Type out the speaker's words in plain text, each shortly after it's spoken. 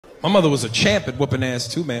My mother was a champ at whooping ass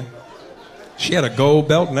too, man. She had a gold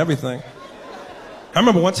belt and everything. I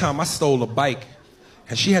remember one time I stole a bike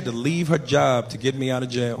and she had to leave her job to get me out of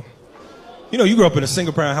jail. You know, you grew up in a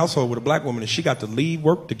single parent household with a black woman and she got to leave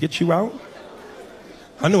work to get you out.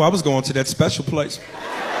 I knew I was going to that special place.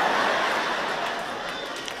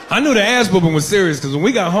 I knew the ass whooping was serious because when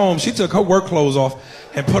we got home, she took her work clothes off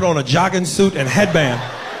and put on a jogging suit and headband.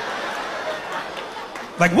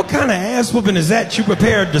 Like, what kind of ass whooping is that you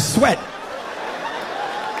prepared to sweat?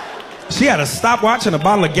 She had a stopwatch and a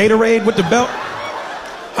bottle of Gatorade with the belt.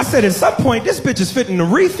 I said, at some point, this bitch is fitting to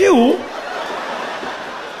refuel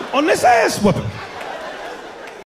on this ass whooping.